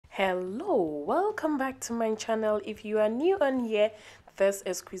Hello, welcome back to my channel. If you are new on here, this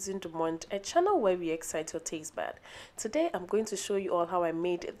is Cuisine du Monde, a channel where we excite your taste bud. Today I'm going to show you all how I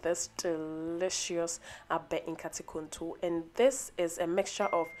made this delicious abe nkatikonto, and this is a mixture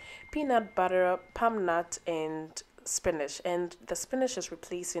of peanut butter, palm nut, and spinach, and the spinach is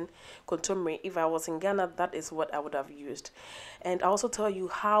replacing kontomire. If I was in Ghana, that is what I would have used. And I also tell you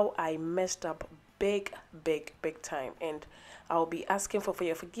how I messed up big time, and I'll be asking for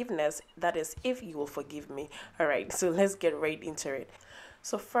your forgiveness. That is, if you will forgive me. All right, so let's get right into it.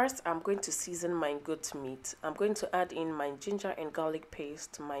 So first, I'm going to season my goat meat. I'm going to add in my ginger and garlic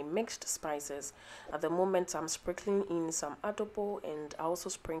paste, my mixed spices. At the moment, I'm sprinkling in some adobo, and I also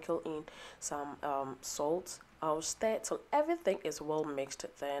sprinkle in some salt. I'll stir till everything is well mixed.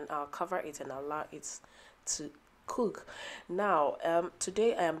 Then I'll cover it and allow it to cook. Now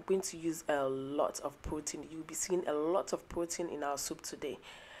today I am going to use a lot of protein. You'll be seeing a lot of protein in our soup today,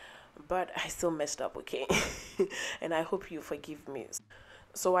 but I still messed up, okay? And I hope you forgive me.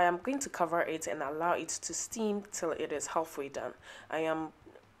 So I am going to cover it and allow it to steam till it is halfway done. I am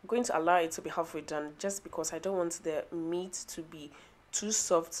going to allow it to be halfway done just because I don't want the meat to be too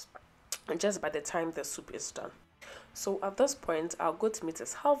soft just by the time the soup is done. So at this point, our goat meat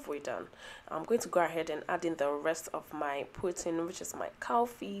is halfway done. I'm going to go ahead and add in the rest of my protein, which is my cow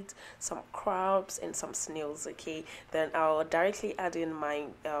feet, some crabs, and some snails. Okay, then I'll directly add in my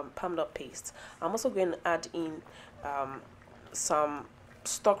palmnut paste. I'm also going to add in some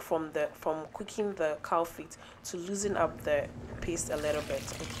stock from cooking the cow feet to loosen up the paste a little bit.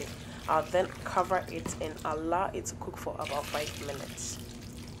 Okay, I'll then cover it and allow it to cook for about 5 minutes.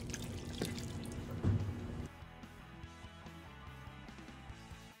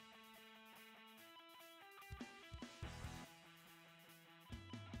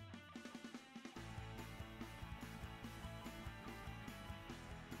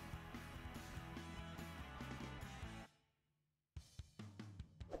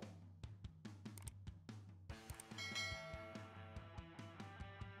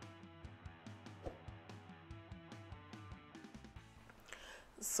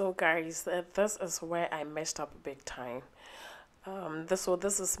 So guys, this is where I messed up big time. This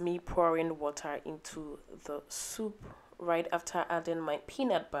is me pouring water into the soup right after adding my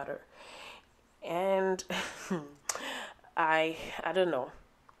peanut butter, and I don't know,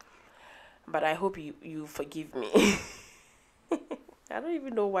 but I hope you forgive me. I don't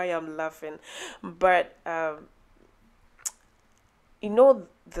even know why I'm laughing, but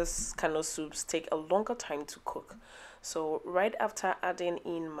this kind of soups take a longer time to cook. So right after adding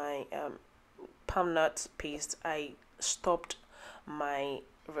in my palmnut paste, I stopped my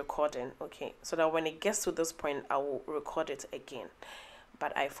recording, okay, so that when it gets to this point I will record it again,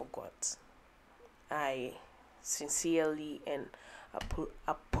 but I forgot. I sincerely and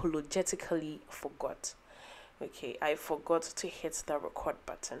apologetically forgot. Okay, I forgot to hit the record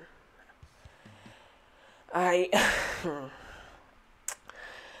button. I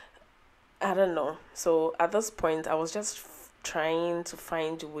I don't know. So at this point, I was just trying to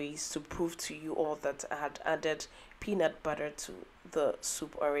find ways to prove to you all that I had added peanut butter to the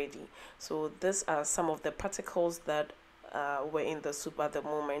soup already. So these are some of the particles that were in the soup at the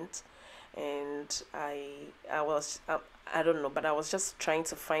moment, and I don't know, but I was just trying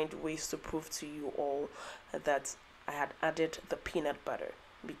to find ways to prove to you all that I had added the peanut butter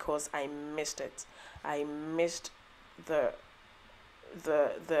because I missed it. I missed the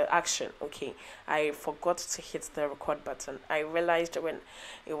action. Okay, I forgot to hit the record button. I realized when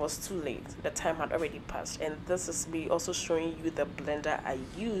it was too late, the time had already passed. And this is me also showing you the blender I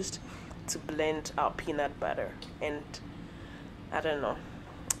used to blend our peanut butter. And I don't know,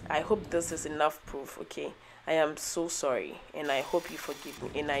 I hope this is enough proof. Okay, I am so sorry, and I hope you forgive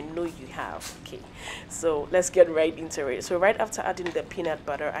me, and I know you have. Okay, so let's get right into it. So right after adding the peanut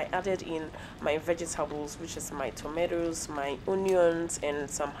butter, I added in my vegetables, which is my tomatoes, my onions, and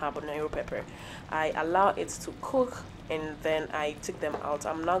some habanero pepper. I allow it to cook, and then I take them out.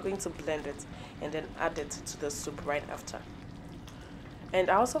 I'm now going to blend it and then add it to the soup right after. And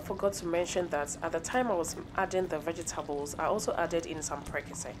I also forgot to mention that at the time I was adding the vegetables, I also added in some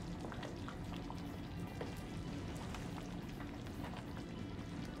prekese.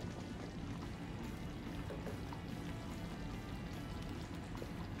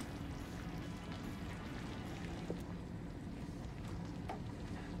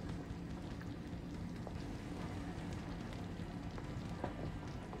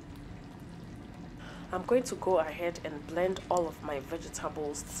 I'm going to go ahead and blend all of my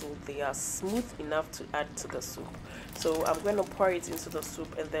vegetables till they are smooth enough to add to the soup. So I'm going to pour it into the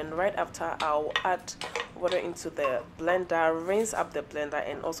soup, and then right after I'll add water into the blender, rinse up the blender,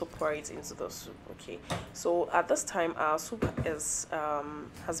 and also pour it into the soup. Okay, so at this time our soup is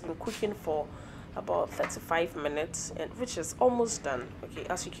has been cooking for about 35 minutes, and which is almost done. Okay,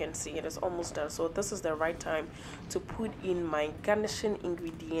 as you can see, it is almost done. So this is the right time to put in my garnishing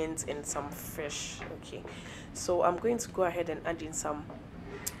ingredients and some fish. Okay, so I'm going to go ahead and add in some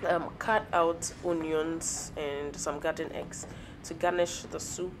cut out onions and some garden eggs to garnish the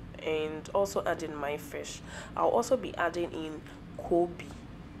soup, and also add in my fish. I'll also be adding in Koobi.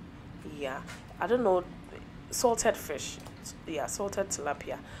 Yeah, I don't know, salted fish. Yeah, salted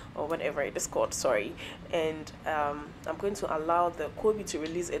tilapia or whatever it is called, sorry. And I'm going to allow the Koobi to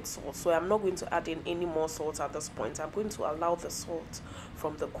release its salt, so I'm not going to add in any more salt at this point. I'm going to allow the salt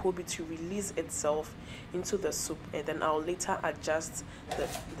from the Koobi to release itself into the soup, and then I'll later adjust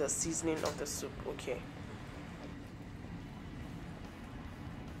the seasoning of the soup. Okay.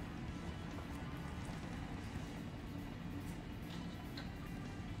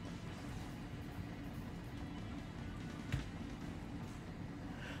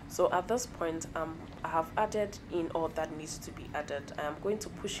 So at this point, I have added in all that needs to be added. I am going to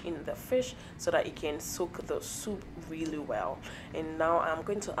push in the fish so that it can soak the soup really well. And now I'm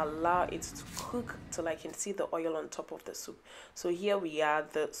going to allow it to cook till I can see the oil on top of the soup. So here we are,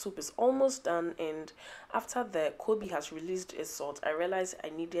 the soup is almost done, and after the Koobi has released its salt, I realized I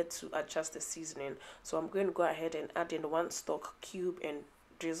needed to adjust the seasoning. So I'm going to go ahead and add in 1 stock cube and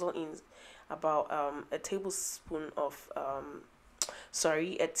drizzle in about a tablespoon of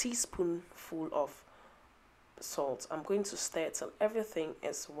a teaspoonful of salt. I'm going to stir till everything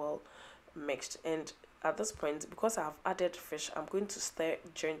is well mixed, and at this point, because I have added fish, I'm going to stir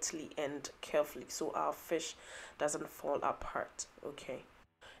gently and carefully so our fish doesn't fall apart. Okay,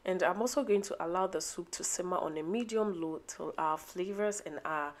 and I'm also going to allow the soup to simmer on a medium low till our flavors and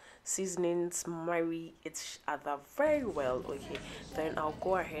our seasonings marry each other very well. Okay, then I'll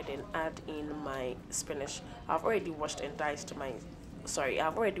go ahead and add in my spinach. I've already washed and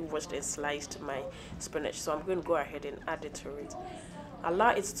sliced my spinach, so I'm going to go ahead and add it to it.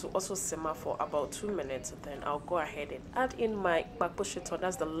 Allow it to also simmer for about 2 minutes. Then I'll go ahead and add in my bakposhito.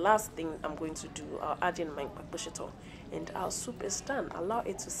 That's the last thing I'm going to do. I'll add in my bakposhito, and our soup is done. Allow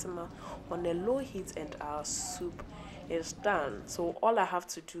it to simmer on a low heat, and our soup is done. So all I have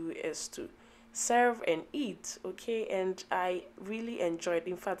to do is to serve and eat. Okay, and I really enjoyed.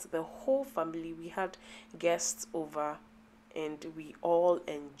 In fact, the whole family, we had guests over, and we all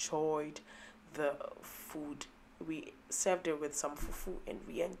enjoyed the food. We served it with some fufu, and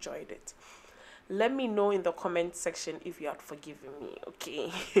we enjoyed it. Let me know in the comment section if you had forgiven me.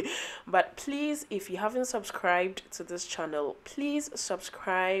 Okay. But please, if you haven't subscribed to this channel, please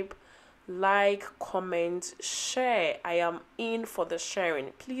subscribe, like, comment, share. I am in for the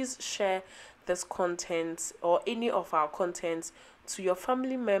sharing. Please share this content or any of our contents to your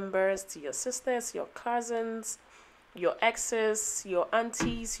family members, to your sisters, your cousins, your exes, your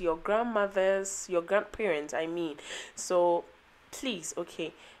aunties, your grandmothers, your grandparents, I mean. So please,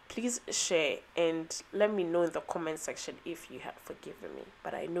 okay, please share and let me know in the comment section if you have forgiven me,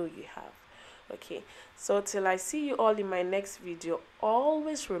 but I know you have. Okay, so till I see you all in my next video,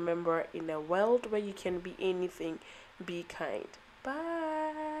 always remember, in a world where you can be anything, be kind. Bye.